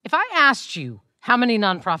If I asked you how many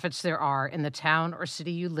nonprofits there are in the town or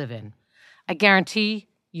city you live in, I guarantee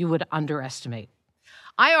you would underestimate.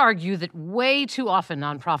 I argue that way too often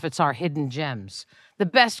nonprofits are hidden gems, the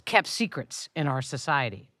best kept secrets in our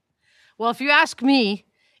society. Well, if you ask me,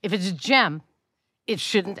 if it's a gem, it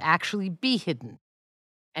shouldn't actually be hidden.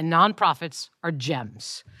 And nonprofits are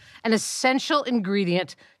gems, an essential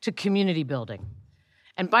ingredient to community building.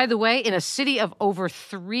 And by the way, in a city of over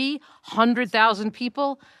 300,000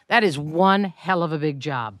 people, that is one hell of a big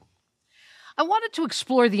job. I wanted to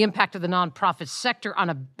explore the impact of the nonprofit sector on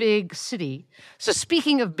a big city. So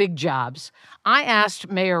speaking of big jobs, I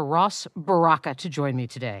asked Mayor Ras Baraka to join me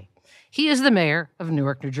today. He is the mayor of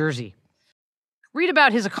Newark, New Jersey. Read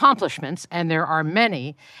about his accomplishments, and there are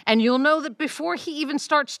many, and you'll know that before he even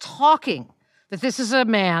starts talking, that this is a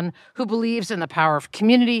man who believes in the power of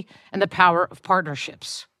community and the power of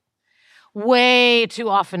partnerships. Way too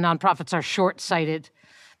often, nonprofits are short-sighted.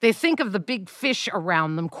 They think of the big fish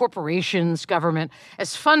around them, corporations, government,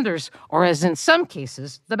 as funders, or as in some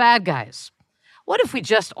cases, the bad guys. What if we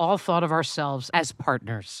just all thought of ourselves as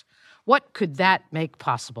partners? What could that make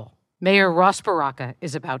possible? Mayor Ras Baraka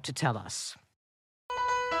is about to tell us.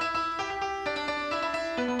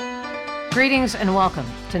 Greetings and welcome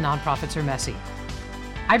to Nonprofits Are Messy.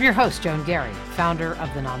 I'm your host, Joan Gary, founder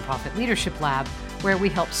of the Nonprofit Leadership Lab, where we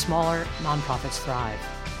help smaller nonprofits thrive.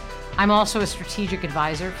 I'm also a strategic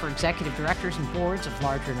advisor for executive directors and boards of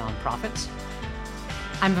larger nonprofits.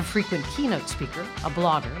 I'm a frequent keynote speaker, a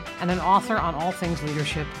blogger, and an author on all things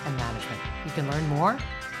leadership and management. You can learn more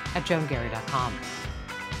at joangary.com.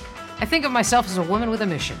 I think of myself as a woman with a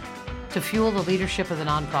mission to fuel the leadership of the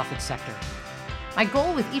nonprofit sector. My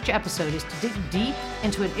goal with each episode is to dig deep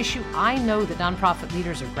into an issue I know that nonprofit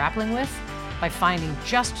leaders are grappling with by finding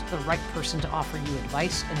just the right person to offer you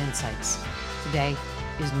advice and insights. Today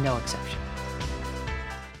is no exception.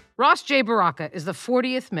 Ras J. Baraka is the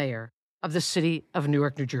 40th mayor of the city of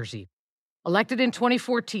Newark, New Jersey. Elected in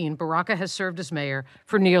 2014, Baraka has served as mayor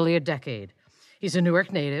for nearly a decade. He's a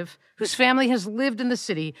Newark native whose family has lived in the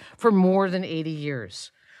city for more than 80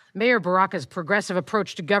 years. Mayor Baraka's progressive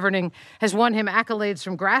approach to governing has won him accolades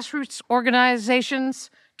from grassroots organizations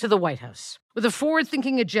to the White House. With a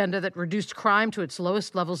forward-thinking agenda that reduced crime to its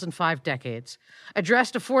lowest levels in 5 decades,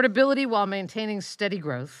 addressed affordability while maintaining steady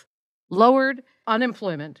growth, lowered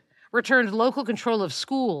unemployment, returned local control of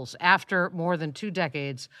schools after more than 2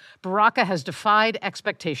 decades, Baraka has defied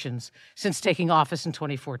expectations since taking office in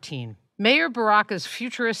 2014. Mayor Baraka's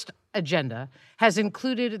futurist agenda has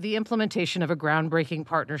included the implementation of a groundbreaking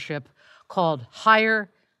partnership called Hire,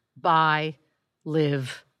 Buy,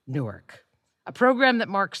 Live Newark, a program that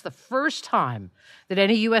marks the first time that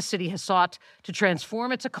any U.S. city has sought to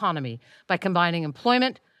transform its economy by combining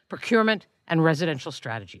employment, procurement, and residential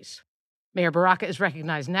strategies. Mayor Baraka is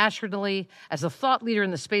recognized nationally as a thought leader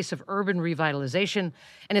in the space of urban revitalization,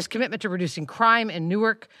 and his commitment to reducing crime in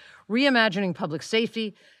Newark, reimagining public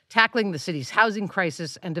safety, tackling the city's housing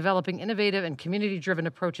crisis, and developing innovative and community-driven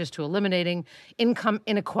approaches to eliminating income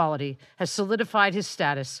inequality has solidified his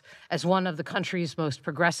status as one of the country's most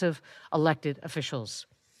progressive elected officials.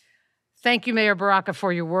 Thank you, Mayor Baraka,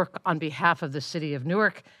 for your work on behalf of the city of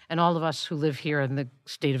Newark and all of us who live here in the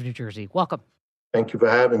state of New Jersey. Welcome. Thank you for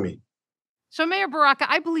having me. So, Mayor Baraka,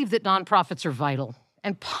 I believe that nonprofits are vital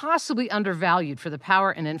and possibly undervalued for the power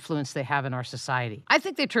and influence they have in our society. I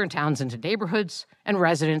think they turn towns into neighborhoods and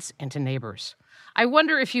residents into neighbors. I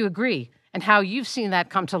wonder if you agree and how you've seen that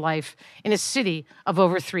come to life in a city of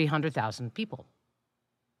over 300,000 people.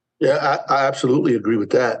 Yeah, I absolutely agree with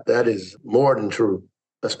that. That is more than true.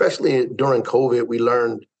 Especially during COVID, we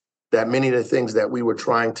learned that many of the things that we were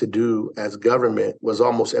trying to do as government was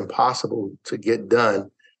almost impossible to get done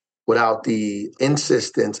without the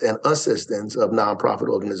insistence and assistance of nonprofit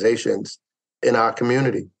organizations in our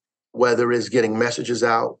community, whether it's getting messages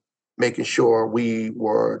out, making sure we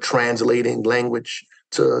were translating language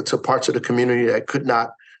to parts of the community that could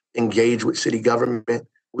not engage with city government.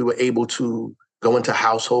 We were able to go into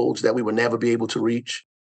households that we would never be able to reach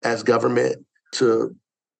as government, to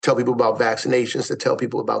tell people about vaccinations, to tell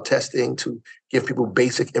people about testing, to give people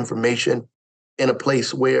basic information in a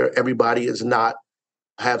place where everybody is not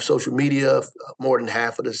have social media. More than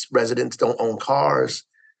half of the residents don't own cars.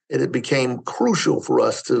 It became crucial for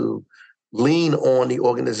us to lean on the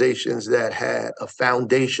organizations that had a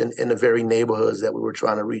foundation in the very neighborhoods that we were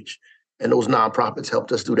trying to reach. And those nonprofits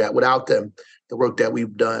helped us do that. Without them, the work that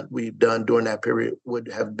we've done during that period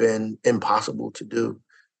would have been impossible to do.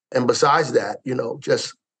 And besides that,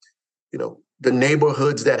 the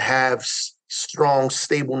neighborhoods that have strong,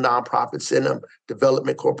 stable nonprofits in them,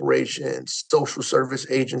 development corporations, social service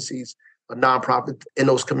agencies, a nonprofit in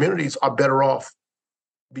those communities are better off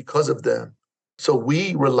because of them. So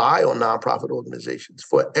we rely on nonprofit organizations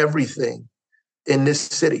for everything in this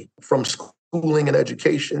city, from schooling and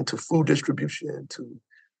education to food distribution to,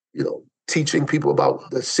 teaching people about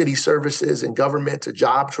the city services and government to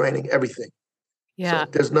job training, everything. Yeah.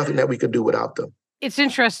 So there's nothing that we could do without them. It's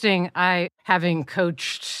interesting. Having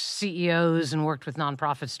coached CEOs and worked with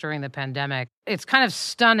nonprofits during the pandemic, it's kind of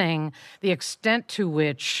stunning the extent to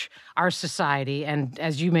which our society, and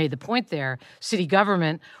as you made the point there, city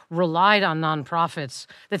government relied on nonprofits,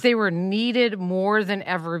 that they were needed more than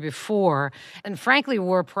ever before, and frankly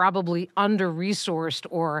were probably under-resourced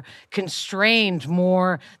or constrained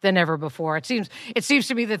more than ever before. It seems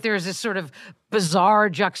to me that there's this sort of bizarre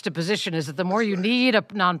juxtaposition, is that the more you need a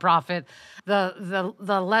nonprofit, the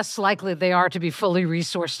less likely they are to be fully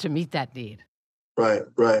resourced to meet that need. Right.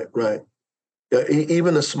 Yeah,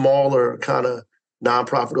 even the smaller kind of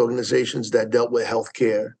nonprofit organizations that dealt with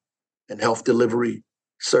healthcare and health delivery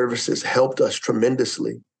services helped us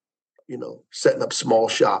tremendously, setting up small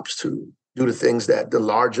shops to do the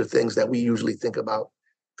larger things that we usually think about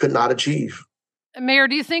could not achieve. Mayor,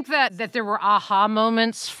 do you think that there were aha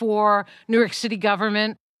moments for New York City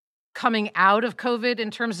government coming out of COVID in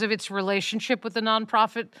terms of its relationship with the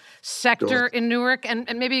nonprofit sector in Newark? And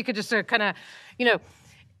maybe you could just kind of,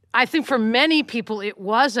 I think for many people, it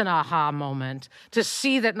was an aha moment to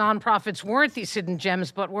see that nonprofits weren't these hidden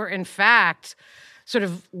gems, but were in fact sort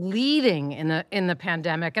of leading in the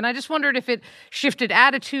pandemic. And I just wondered if it shifted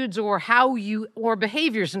attitudes or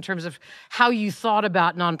behaviors in terms of how you thought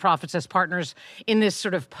about nonprofits as partners in this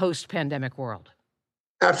sort of post-pandemic world.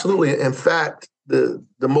 Absolutely. In fact, the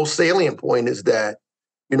most salient point is that,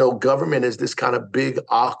 government is this kind of big,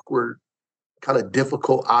 awkward, kind of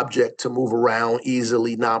difficult object to move around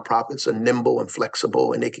easily. Nonprofits are nimble and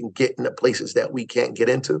flexible, and they can get into places that we can't get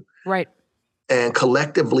into. Right. And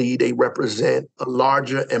collectively, they represent a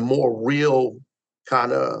larger and more real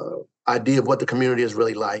kind of idea of what the community is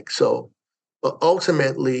really like. So, but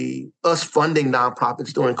ultimately, us funding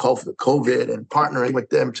nonprofits during COVID and partnering with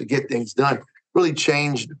them to get things done really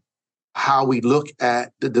changed how we look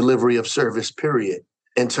at the delivery of service, period,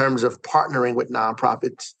 in terms of partnering with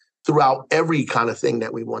nonprofits throughout every kind of thing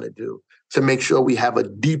that we want to do to make sure we have a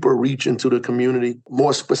deeper reach into the community,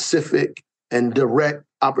 more specific and direct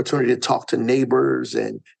opportunity to talk to neighbors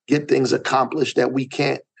and get things accomplished that we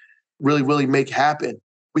can't really make happen.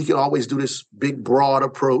 We can always do this big, broad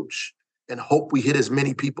approach and hope we hit as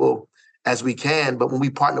many people as we can. But when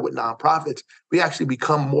we partner with nonprofits, we actually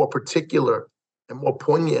become more particular and more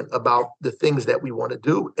poignant about the things that we want to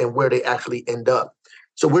do and where they actually end up.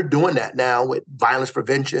 So we're doing that now with violence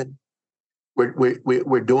prevention.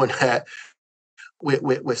 We're doing that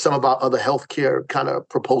with some of our other healthcare kind of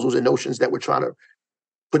proposals and notions that we're trying to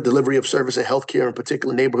put delivery of service and healthcare in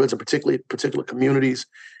particular neighborhoods and particular communities.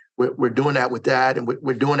 We're doing that with that, and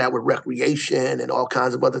we're doing that with recreation and all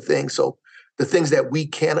kinds of other things. So the things that we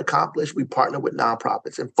can accomplish, we partner with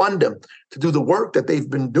nonprofits and fund them to do the work that they've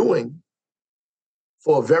been doing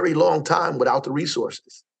for a very long time without the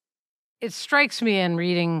resources. It strikes me in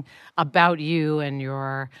reading about you and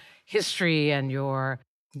your history and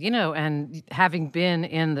and having been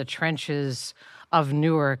in the trenches of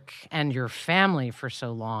Newark and your family for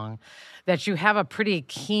so long, that you have a pretty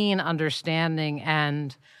keen understanding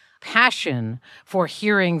and passion for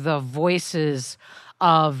hearing the voices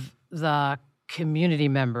of the community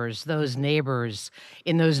members, those neighbors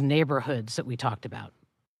in those neighborhoods that we talked about.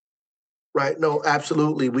 Right. No,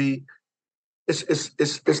 absolutely. It's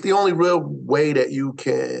the only real way that you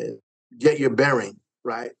can get your bearing,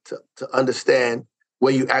 right? To understand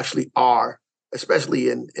where you actually are, especially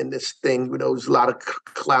in this thing. There's a lot of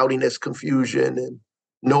cloudiness, confusion, and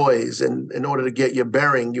noise. And in order to get your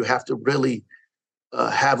bearing, you have to really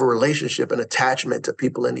have a relationship and attachment to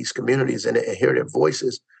people in these communities and hear their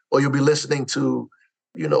voices, or you'll be listening to,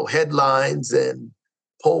 headlines and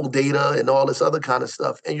poll data and all this other kind of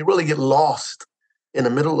stuff. And you really get lost in the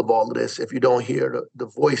middle of all of this if you don't hear the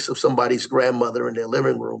voice of somebody's grandmother in their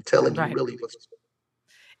living room telling you really what's going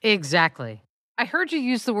on. Exactly. I heard you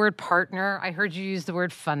use the word partner. I heard you use the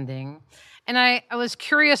word funding. And I was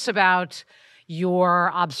curious about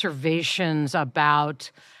your observations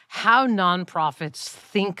about how nonprofits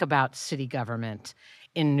think about city government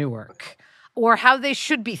in Newark, or how they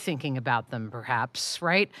should be thinking about them, perhaps,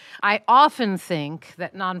 right? I often think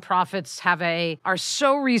that nonprofits are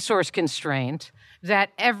so resource constrained that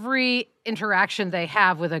every interaction they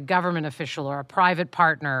have with a government official or a private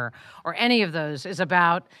partner or any of those is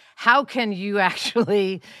about how can you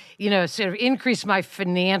actually, sort of increase my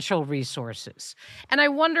financial resources. And I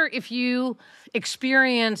wonder if you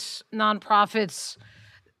experience nonprofits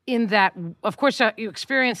in that, of course, you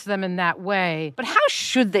experience them in that way, but how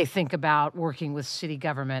should they think about working with city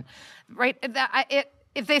government, right?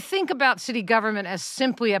 If they think about city government as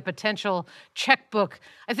simply a potential checkbook,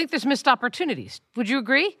 I think there's missed opportunities. Would you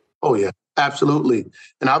agree? Oh, yeah, absolutely.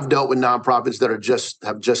 And I've dealt with nonprofits that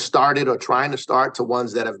have just started or trying to start to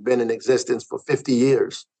ones that have been in existence for 50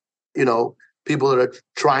 years. People that are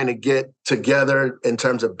trying to get together in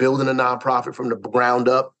terms of building a nonprofit from the ground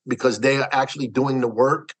up because they are actually doing the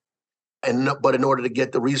work. But in order to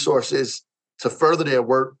get the resources to further their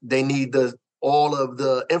work, they need all of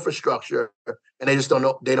the infrastructure, and they just don't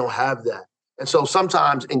know, they don't have that. And so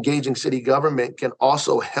sometimes engaging city government can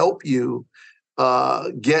also help you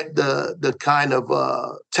get the kind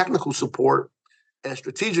of technical support and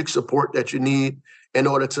strategic support that you need in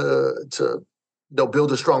order to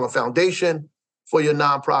build a stronger foundation for your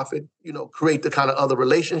nonprofit, create the kind of other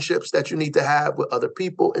relationships that you need to have with other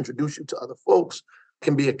people, introduce you to other folks,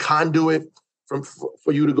 can be a conduit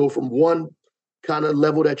for you to go from one kind of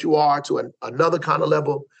level that you are to another kind of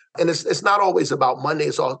level. And it's not always about money.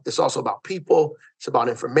 It's also about people. It's about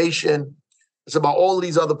information. It's about all of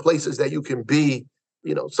these other places that you can be.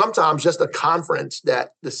 Sometimes just a conference that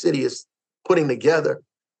the city is putting together,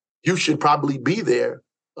 you should probably be there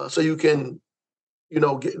so you can,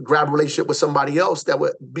 grab a relationship with somebody else that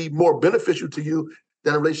would be more beneficial to you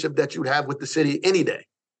than a relationship that you'd have with the city any day.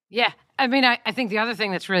 Yeah. I mean, I think the other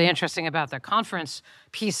thing that's really interesting about the conference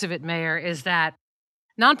piece of it, Mayor, is that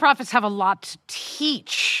nonprofits have a lot to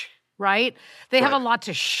teach, right? They have a lot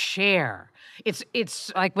to share.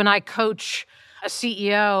 It's like when I coach a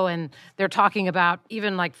CEO and they're talking about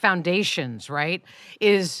even like foundations, right?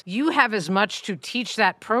 Is you have as much to teach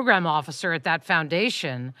that program officer at that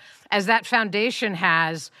foundation as that foundation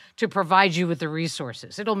has to provide you with the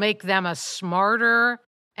resources. It'll make them a smarter.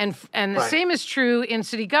 And the same is true in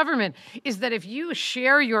city government, is that if you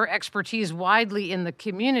share your expertise widely in the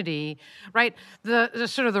community, right, the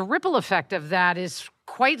sort of the ripple effect of that is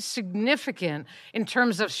quite significant in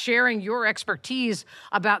terms of sharing your expertise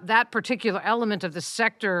about that particular element of the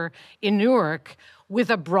sector in Newark with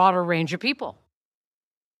a broader range of people.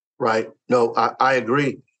 Right. No, I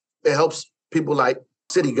agree. It helps people like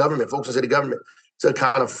city government, folks in city government, to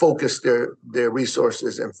kind of focus their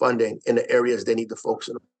resources and funding in the areas they need to focus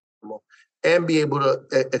on and be able to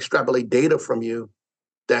extrapolate data from you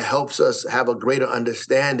that helps us have a greater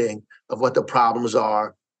understanding of what the problems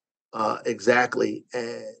are exactly,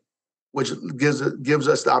 and which gives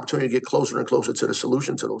us the opportunity to get closer and closer to the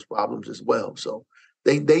solution to those problems as well. So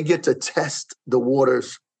they get to test the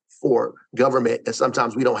waters for government, and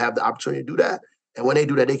sometimes we don't have the opportunity to do that. And when they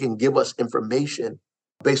do that, they can give us information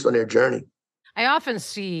based on their journey. I often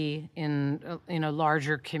see in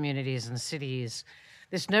larger communities and cities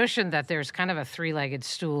this notion that there's kind of a three-legged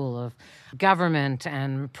stool of government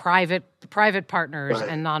and private partners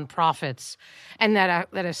and nonprofits, and that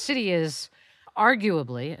a city is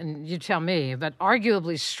arguably, and you tell me, but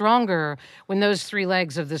arguably stronger when those three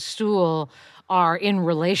legs of the stool are in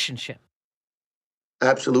relationship.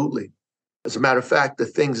 Absolutely. As a matter of fact, the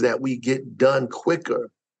things that we get done quicker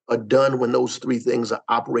are done when those three things are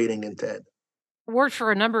operating in tandem. Worked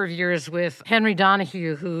for a number of years with Henry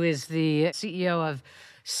Donahue, who is the CEO of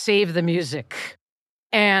Save the Music.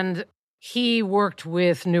 And he worked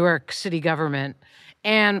with Newark city government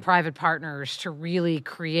and private partners to really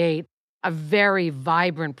create a very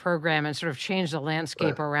vibrant program and sort of change the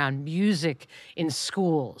landscape around music in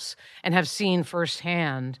schools, and have seen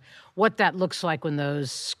firsthand what that looks like when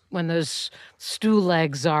those stool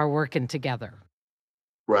legs are working together.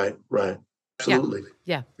 Right. Absolutely.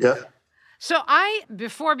 Yeah. Yeah. So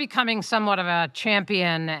before becoming somewhat of a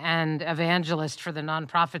champion and evangelist for the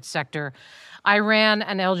nonprofit sector, I ran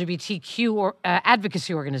an LGBTQ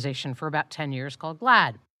advocacy organization for about 10 years called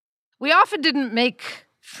GLAD. We often didn't make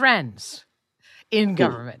friends in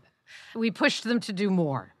government. We pushed them to do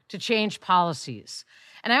more, to change policies.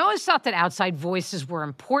 And I always thought that outside voices were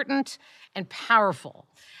important and powerful.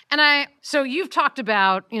 So you've talked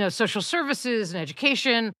about, social services and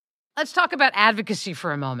education. Let's talk about advocacy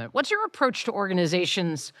for a moment. What's your approach to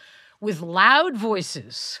organizations with loud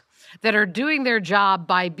voices that are doing their job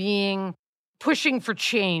by pushing for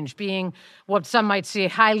change, being what some might say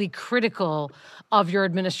highly critical of your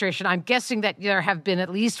administration? I'm guessing that there have been at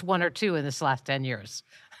least one or two in this last 10 years.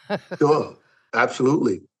 Sure,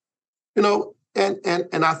 absolutely.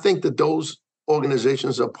 And I think that those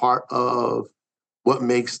organizations are part of what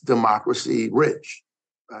makes democracy rich,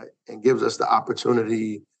 right? And gives us the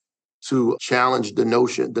opportunity to challenge the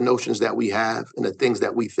notions that we have and the things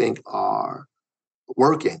that we think are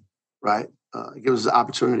working, right? It gives us the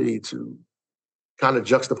opportunity to kind of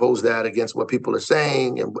juxtapose that against what people are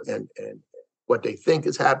saying and what they think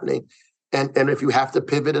is happening. And if you have to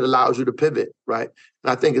pivot, it allows you to pivot, right?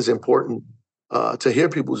 And I think it's important to hear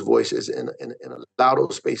people's voices and allow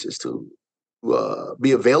those spaces to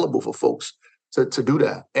be available for folks to do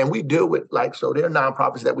that. And we deal with so there are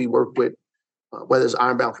nonprofits that we work with, whether it's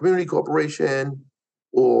Ironbound Community Corporation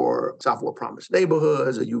or Southward Promise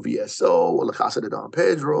Neighborhoods or UVSO or La Casa de Don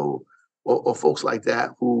Pedro or folks like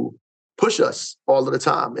that who push us all of the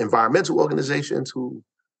time, environmental organizations who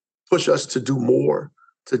push us to do more,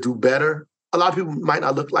 to do better. A lot of people might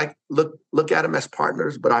not look at them as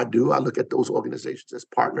partners, but I do. I look at those organizations as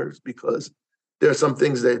partners because there are some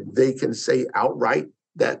things that they can say outright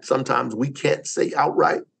that sometimes we can't say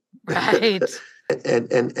outright. Right.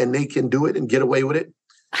 and they can do it and get away with it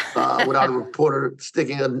without a reporter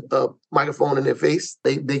sticking a microphone in their face.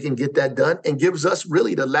 They can get that done and gives us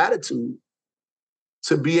really the latitude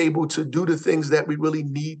to be able to do the things that we really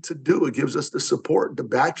need to do. It gives us the support, the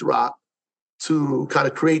backdrop to kind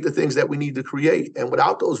of create the things that we need to create. And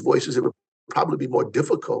without those voices, it would probably be more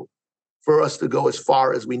difficult for us to go as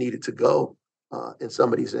far as we needed to go in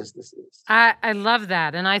some of these instances. I love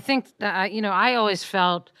that. And I think, I always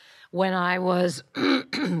felt when I was,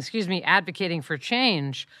 advocating for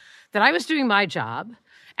change, that I was doing my job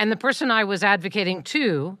and the person I was advocating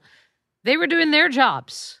to, they were doing their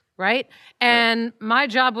jobs, right? And my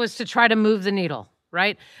job was to try to move the needle,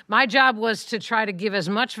 right? My job was to try to give as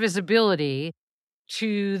much visibility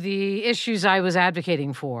to the issues I was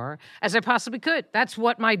advocating for as I possibly could. That's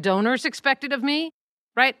what my donors expected of me,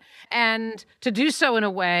 right? And to do so in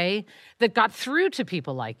a way that got through to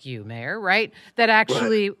people like you, Mayor, right? That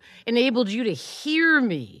actually enabled you to hear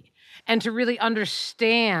me and to really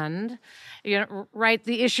understand, right,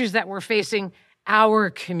 the issues that we're facing our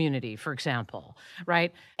community, for example,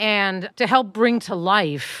 right? And to help bring to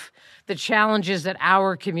life the challenges that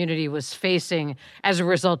our community was facing as a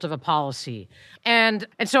result of a policy. And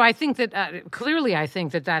so I think that clearly I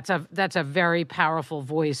think that that's a very powerful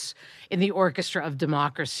voice in the orchestra of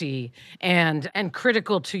democracy and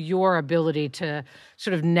critical to your ability to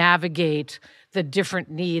sort of navigate the different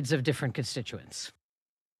needs of different constituents.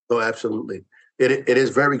 Oh, absolutely. It is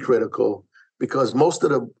very critical because most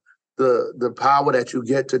of the power that you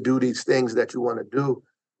get to do these things that you want to do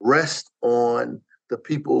rest on the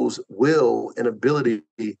people's will and ability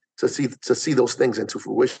to see those things into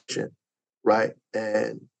fruition, right?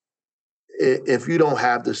 And if you don't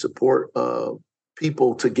have the support of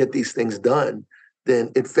people to get these things done, then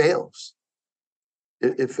it fails.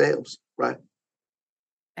 It fails, right?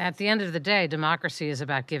 At the end of the day, democracy is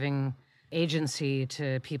about giving agency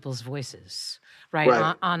to people's voices,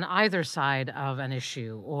 right? On either side of an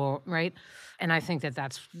issue, or right. And I think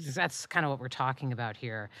that's kind of what we're talking about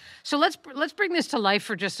here. So let's bring this to life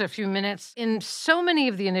for just a few minutes. In so many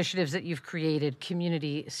of the initiatives that you've created,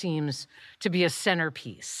 community seems to be a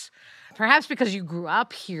centerpiece. Perhaps because you grew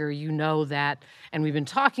up here, you know that, and we've been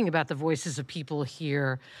talking about the voices of people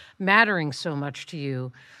here mattering so much to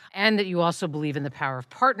you, and that you also believe in the power of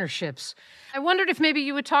partnerships. I wondered if maybe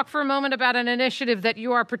you would talk for a moment about an initiative that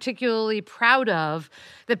you are particularly proud of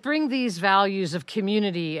that bring these values of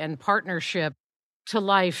community and partnership to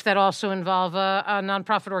life that also involve a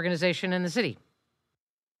nonprofit organization in the city.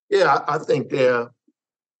 Yeah, I think there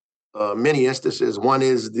are many instances. One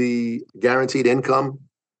is the guaranteed income,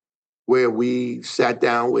 where we sat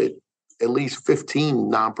down with at least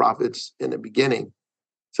 15 nonprofits in the beginning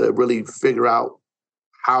to really figure out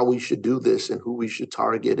how we should do this and who we should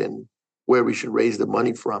target and where we should raise the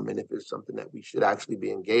money from and if it's something that we should actually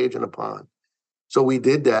be engaging upon. So we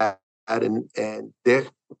did that, and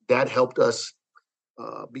that helped us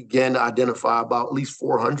begin to identify about at least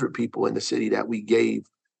 400 people in the city that we gave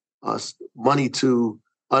us money to,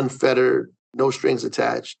 unfettered, no strings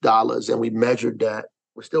attached dollars, and we measured that.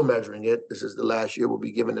 We're still measuring it. This is the last year. We'll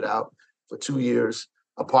be giving it out for 2 years,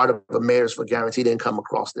 a part of the Mayors for Guaranteed Income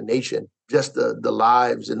across the nation. Just the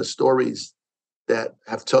lives and the stories that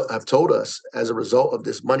have told us as a result of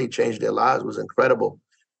this money changed their lives was incredible.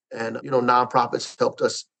 And, nonprofits helped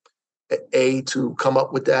us, A, to come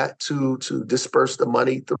up with that, 2, to disperse the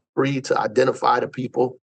money, 3, to identify the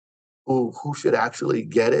people who should actually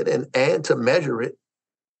get it, and to measure it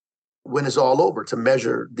when it's all over, to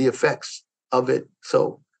measure the effects of it.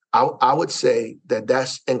 So I would say that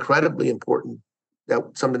that's incredibly important, that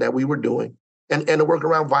something that we were doing. And the work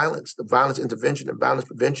around violence, the violence intervention and violence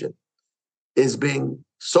prevention is being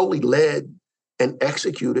solely led and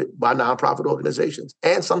executed by nonprofit organizations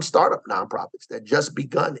and some startup nonprofits that just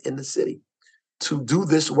begun in the city to do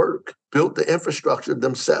this work, built the infrastructure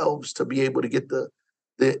themselves to be able to get the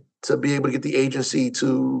agency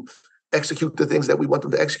to execute the things that we want them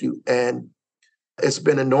to execute. And it's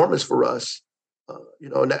been enormous for us.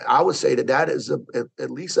 And I would say that is at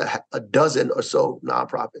least a dozen or so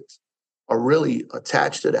nonprofits are really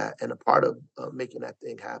attached to that and a part of making that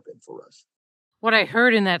thing happen for us. What I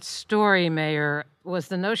heard in that story, Mayor, was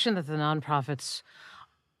the notion that the nonprofits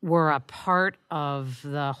were a part of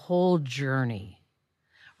the whole journey,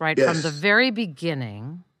 right? Yes. From the very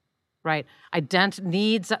beginning, right?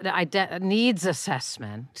 Needs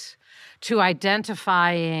assessment to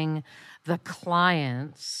identifying the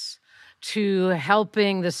clients to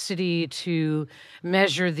helping the city to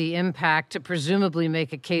measure the impact, to presumably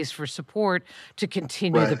make a case for support to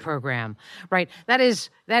continue the program, right? That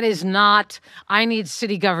is not, I need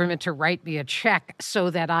city government to write me a check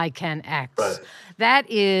so that I can X. Right. That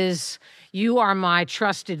is, you are my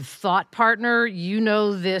trusted thought partner. You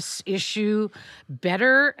know this issue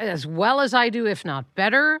better, as well as I do, if not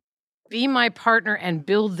better. Be my partner and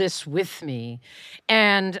build this with me.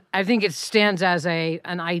 And I think it stands as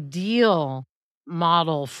an ideal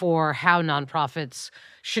model for how nonprofits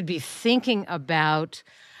should be thinking about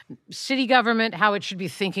city government, how it should be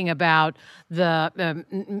thinking about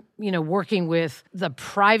the, working with the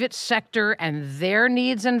private sector and their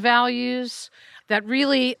needs and values. That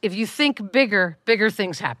really, if you think bigger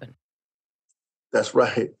things happen. That's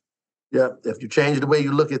right. Yeah. If you change the way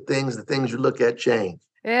you look at things, the things you look at change.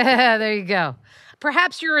 Yeah, there you go.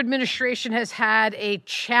 Perhaps your administration has had a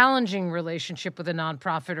challenging relationship with a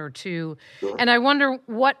nonprofit or two, and I wonder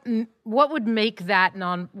what would make that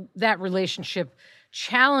relationship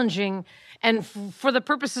challenging. And for the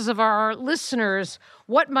purposes of our listeners,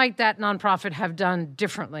 what might that nonprofit have done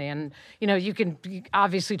differently? And you can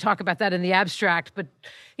obviously talk about that in the abstract, but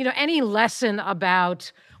any lesson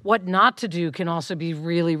about what not to do can also be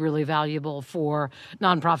really, really valuable for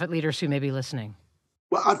nonprofit leaders who may be listening.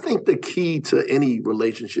 Well, I think the key to any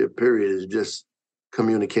relationship, period, is just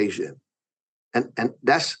communication. And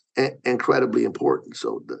that's incredibly important.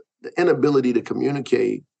 So the inability to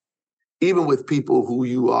communicate, even with people who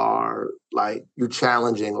you're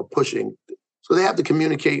challenging or pushing, so they have to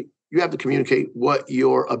communicate. You have to communicate what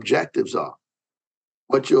your objectives are,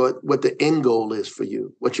 what the end goal is for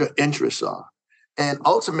you, what your interests are. And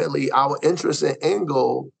ultimately, our interests and end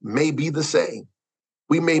goal may be the same.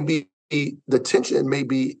 The tension may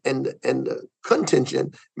be and the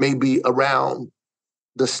contention may be around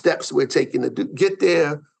the steps we're taking to get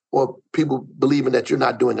there, or people believing that you're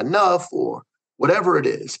not doing enough, or whatever it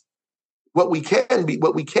is. What we can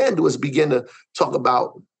do is begin to talk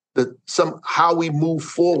about how we move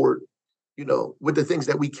forward, with the things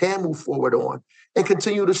that we can move forward on, and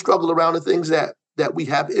continue to struggle around the things that we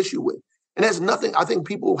have issue with. And there's nothing, I think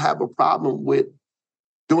people have a problem with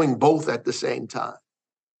doing both at the same time.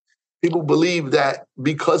 People believe that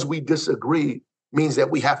because we disagree means that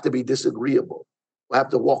we have to be disagreeable. We have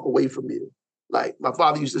to walk away from you. Like my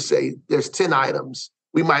father used to say, there's 10 items.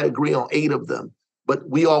 We might agree on 8 of them, but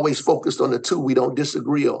we always focused on the 2 we don't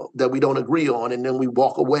agree on, and then we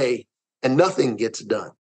walk away and nothing gets done.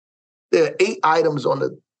 There are 8 items on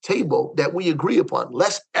the table that we agree upon.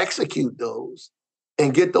 Let's execute those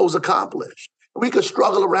and get those accomplished. We could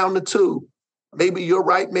struggle around the 2. Maybe you're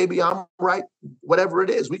right, maybe I'm right, whatever it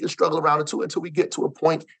is. We can struggle around the 2 until we get to a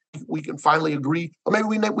point we can finally agree, or maybe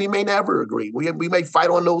we may never agree. We may fight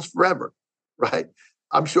on those forever, right?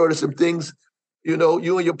 I'm sure there's some things, you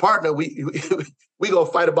and your partner, we gonna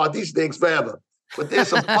fight about these things forever. But there's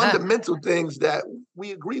some fundamental things that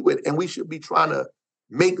we agree with, and we should be trying to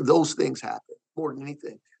make those things happen more than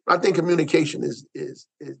anything. But I think communication is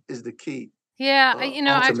the key. Yeah,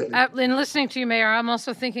 in listening to you, Mayor, I'm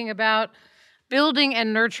also thinking about building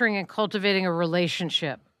and nurturing and cultivating a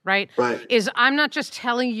relationship, right? Right. I'm not just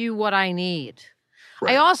telling you what I need.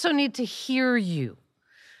 Right. I also need to hear you.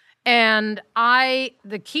 And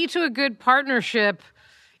the key to a good partnership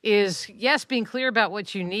is, yes, being clear about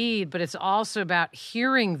what you need, but it's also about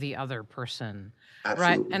hearing the other person.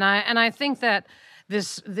 Absolutely. Right? And I think that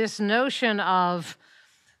this notion of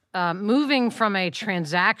moving from a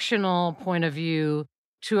transactional point of view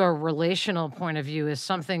to a relational point of view is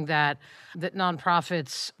something that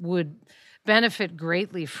nonprofits would benefit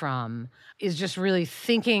greatly from, is just really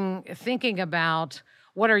thinking about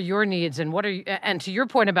what are your needs and to your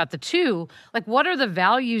point about the 2, like what are the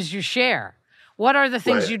values you share? What are the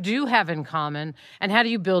things you do have in common, and how do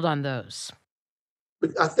you build on those?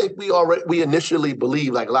 I think we initially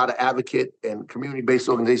believed, like a lot of advocate and community-based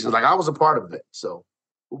organizations, like I was a part of it. So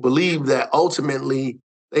who believe that ultimately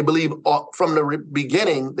they believe from the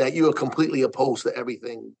beginning that you are completely opposed to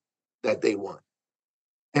everything that they want.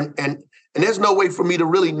 And there's no way for me to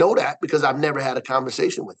really know that because I've never had a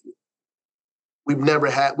conversation with you. We've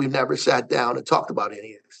never sat down and talked about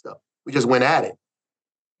any of this stuff. We just went at it,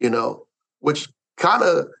 which kind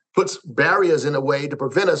of puts barriers in a way to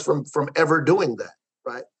prevent us from ever doing that,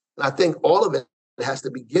 right? And I think all of it has to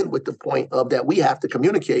begin with the point of that we have to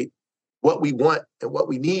communicate what we want and what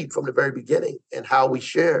we need from the very beginning and how we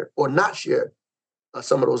share or not share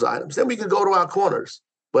some of those items. Then we can go to our corners.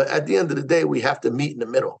 But at the end of the day, we have to meet in the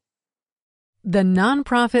middle. The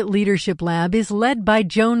Nonprofit Leadership Lab is led by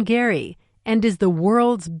Joan Gary and is the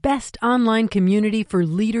world's best online community for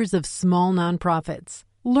leaders of small nonprofits.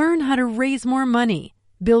 Learn how to raise more money,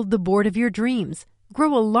 build the board of your dreams,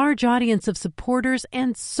 grow a large audience of supporters,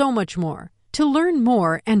 and so much more. To learn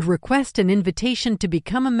more and request an invitation to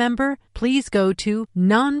become a member, please go to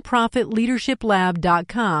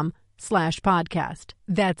nonprofitleadershiplab.com/podcast.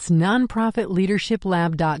 That's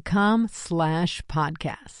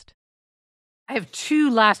nonprofitleadershiplab.com/podcast. I have two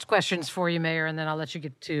last questions for you, Mayor, and then I'll let you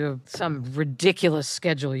get to some ridiculous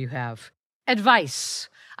schedule you have. Advice.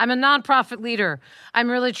 I'm a nonprofit leader. I'm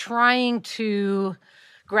really trying to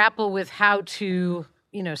grapple with how to,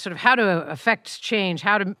 how to affect change,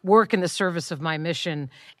 how to work in the service of my mission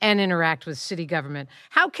and interact with city government.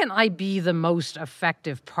 How can I be the most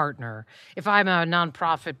effective partner if I'm a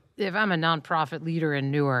nonprofit leader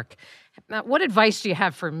in Newark? Now, what advice do you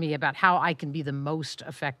have for me about how I can be the most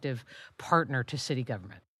effective partner to city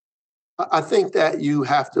government? I think that you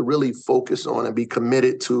have to really focus on and be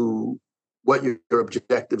committed to what your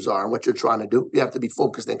objectives are and what you're trying to do. You have to be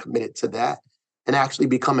focused and committed to that and actually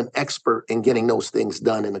become an expert in getting those things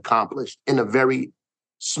done and accomplished in a very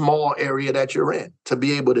small area that you're in. To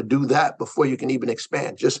be able to do that before you can even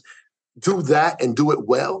expand, just do that and do it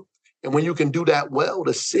well. And when you can do that well,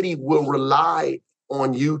 the city will rely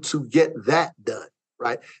on you to get that done,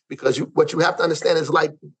 right? Because what you have to understand is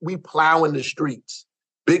like we plow in the streets,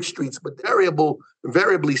 big streets, but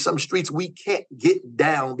invariably some streets we can't get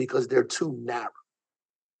down because they're too narrow.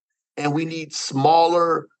 And we need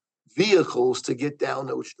smaller vehicles to get down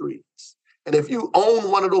those streets. And if you own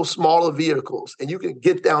one of those smaller vehicles and you can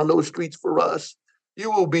get down those streets for us, you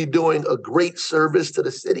will be doing a great service to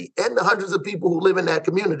the city and the hundreds of people who live in that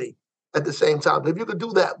community at the same time. If you can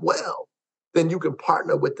do that well, then you can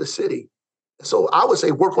partner with the city. So I would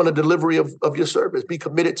say work on the delivery of your service. Be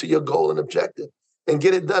committed to your goal and objective and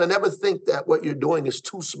get it done. And never think that what you're doing is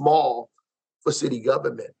too small for city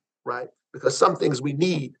government, right? Because some things we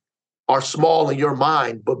need are small in your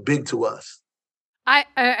mind, but big to us.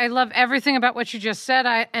 I love everything about what you just said.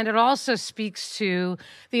 And it also speaks to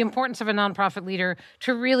the importance of a nonprofit leader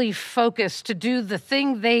to really focus, to do the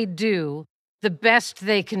thing they do the best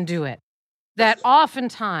they can do it. That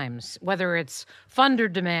oftentimes, whether it's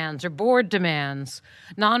funder demands or board demands,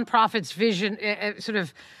 nonprofits' vision, sort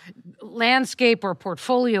of landscape or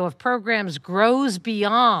portfolio of programs grows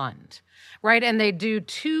beyond, right? And they do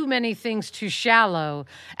too many things too shallow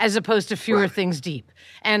as opposed to fewer things deep.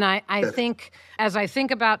 And I think, as I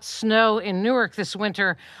think about snow in Newark this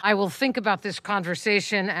winter, I will think about this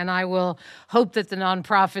conversation and I will hope that the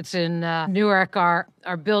nonprofits in Newark are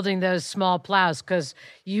building those small plows because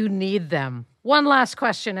you need them. One last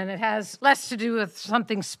question, and it has less to do with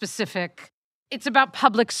something specific. It's about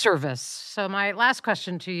public service. So my last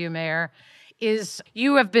question to you, Mayor, is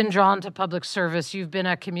you have been drawn to public service. You've been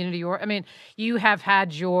a community, you have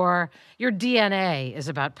had your DNA is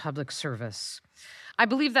about public service. I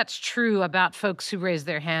believe that's true about folks who raise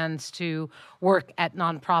their hands to work at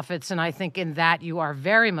nonprofits, and I think in that you are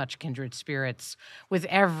very much kindred spirits with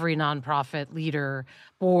every nonprofit leader,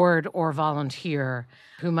 board, or volunteer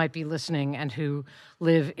who might be listening and who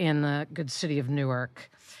live in the good city of Newark.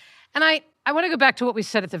 And I want to go back to what we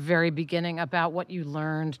said at the very beginning about what you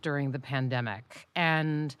learned during the pandemic.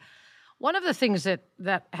 And one of the things that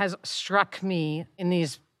has struck me in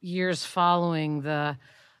these years following the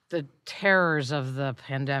terrors of the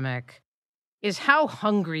pandemic is how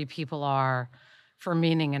hungry people are for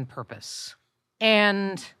meaning and purpose.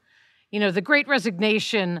 And, the Great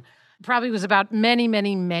Resignation probably was about many,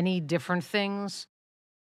 many, many different things.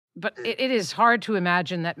 But it is hard to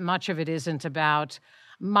imagine that much of it isn't about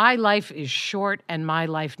my life is short and my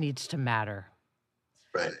life needs to matter.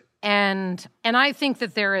 Right. And I think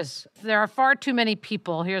that there are far too many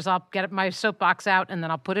people, I'll get my soapbox out and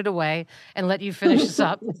then I'll put it away and let you finish this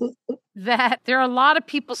up, that there are a lot of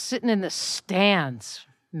people sitting in the stands,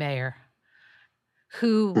 Mayor,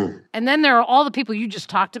 and then there are all the people you just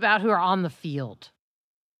talked about who are on the field.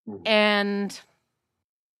 And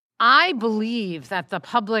I believe that the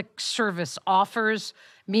public service offers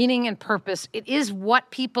meaning and purpose. It is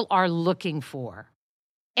what people are looking for.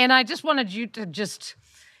 And I just wanted you to just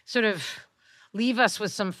sort of leave us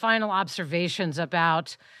with some final observations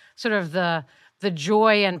about sort of the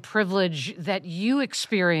joy and privilege that you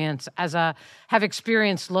experience have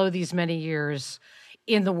experienced these many years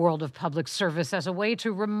in the world of public service, as a way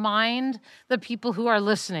to remind the people who are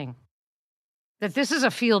listening that this is a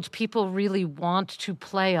field people really want to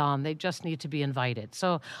play on. They just need to be invited.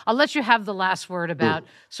 So I'll let you have the last word about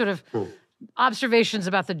sort of observations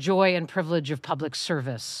about the joy and privilege of public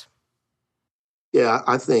service. Yeah,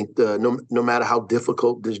 I think no matter how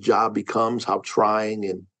difficult this job becomes, how trying,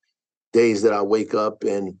 and days that I wake up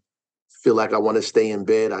and feel like I want to stay in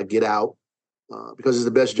bed, I get out because it's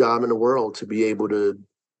the best job in the world to be able to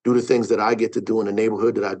do the things that I get to do in the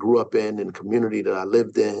neighborhood that I grew up in and the community that I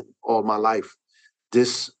lived in all my life.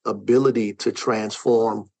 This ability to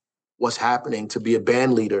transform what's happening, to be a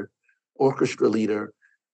band leader, orchestra leader,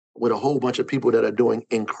 with a whole bunch of people that are doing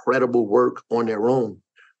incredible work on their own,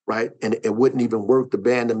 right? And it wouldn't even work.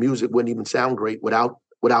 The music wouldn't even sound great without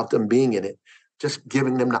them being in it. Just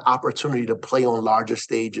giving them the opportunity to play on larger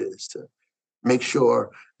stages, to make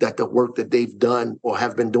sure that the work that they've done or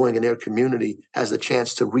have been doing in their community has a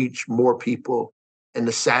chance to reach more people, and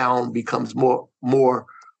the sound becomes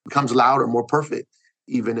becomes louder, more perfect,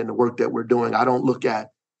 even in the work that we're doing. I don't look at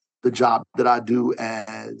the job that I do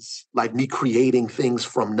as like me creating things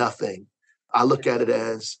from nothing. I look at it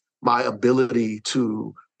as my ability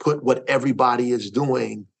to put what everybody is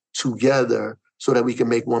doing together so that we can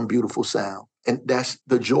make one beautiful sound. And that's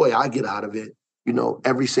the joy I get out of it,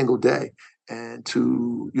 every single day. And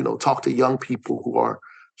to, talk to young people who are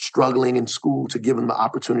struggling in school, to give them the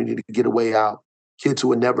opportunity to get a way out. Kids who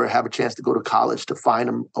would never have a chance to go to college, to find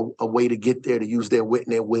them a way to get there, to use their wit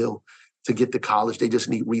and their will to get to college. They just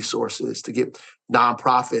need resources. To get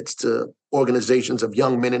nonprofits, to organizations of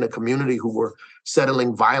young men in a community who were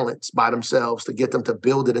settling violence by themselves, to get them to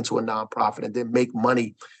build it into a nonprofit and then make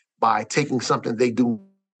money by taking something they do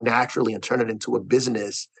naturally and turn it into a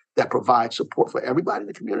business that provides support for everybody in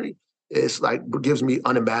the community. It's like, it gives me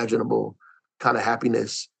unimaginable kind of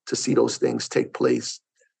happiness to see those things take place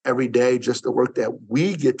every day. Just the work that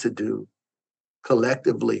we get to do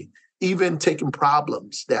collectively, even taking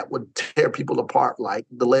problems that would tear people apart, like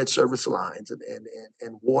the lead service lines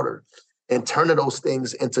and water, and turning those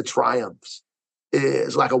things into triumphs,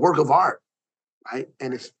 is like a work of art, right?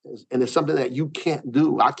 And it's something that you can't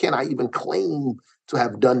do. I cannot even claim to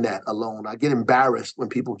have done that alone. I get embarrassed when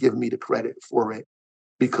people give me the credit for it,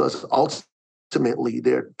 because ultimately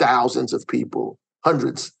there are thousands of people,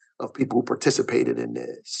 hundreds of people who participated in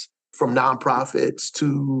this, from nonprofits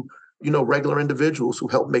to regular individuals who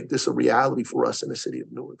help make this a reality for us in the city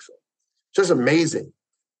of Newark. So just amazing.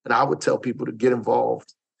 And I would tell people to get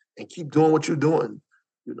involved and keep doing what you're doing.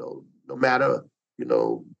 No matter,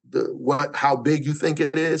 how big you think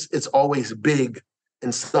it is, it's always big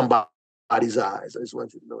in somebody's eyes. I just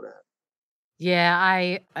want you to know that. Yeah,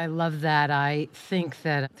 I love that. I think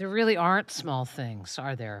that there really aren't small things,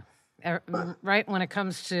 are there? Right? When it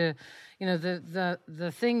comes to,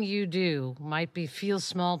 the thing you do might feel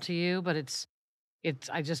small to you, but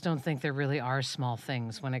I just don't think there really are small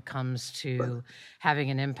things when it comes to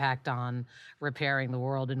having an impact on repairing the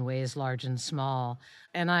world in ways large and small.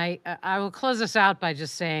 And I will close this out by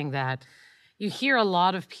just saying that you hear a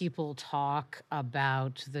lot of people talk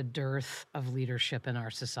about the dearth of leadership in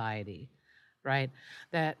our society, right?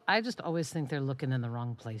 That I just always think they're looking in the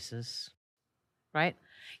wrong places, right?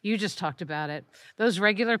 You just talked about it. Those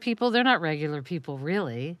regular people, they're not regular people,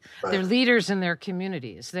 really. Right. They're leaders in their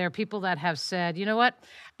communities. They're people that have said, you know what?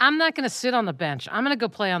 I'm not going to sit on the bench. I'm going to go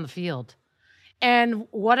play on the field. And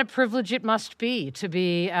what a privilege it must be to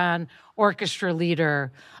be an orchestra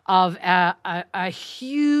leader of a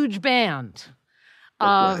huge band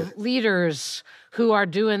of leaders who are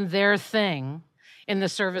doing their thing in the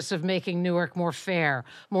service of making Newark more fair,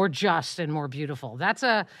 more just, and more beautiful. That's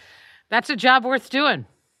a job worth doing.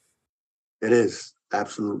 It is,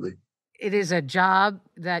 absolutely. It is a job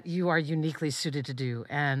that you are uniquely suited to do.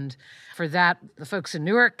 And for that, the folks in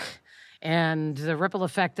Newark and the ripple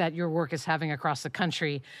effect that your work is having across the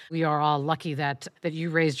country, we are all lucky that you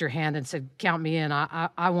raised your hand and said, count me in,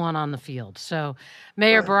 I want on the field. So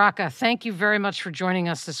Mayor Baraka, thank you very much for joining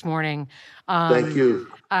us this morning. Thank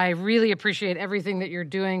you. I really appreciate everything that you're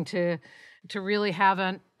doing to really have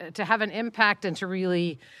an impact and to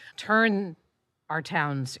really turn our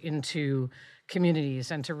towns into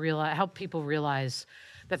communities and to help people realize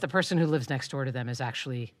that the person who lives next door to them is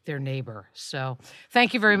actually their neighbor. So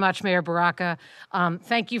thank you very much, Mayor Baraka.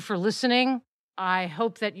 Thank you for listening. I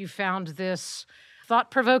hope that you found this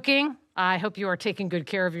thought-provoking. I hope you are taking good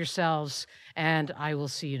care of yourselves, and I will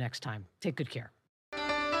see you next time. Take good care.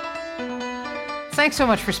 Thanks so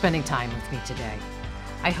much for spending time with me today.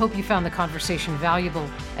 I hope you found the conversation valuable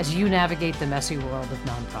as you navigate the messy world of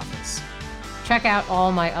nonprofits. Check out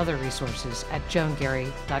all my other resources at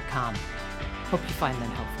joangary.com. Hope you find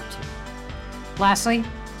them helpful too. Lastly,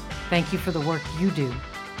 thank you for the work you do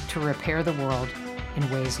to repair the world in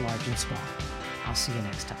ways large and small. I'll see you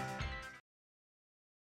next time.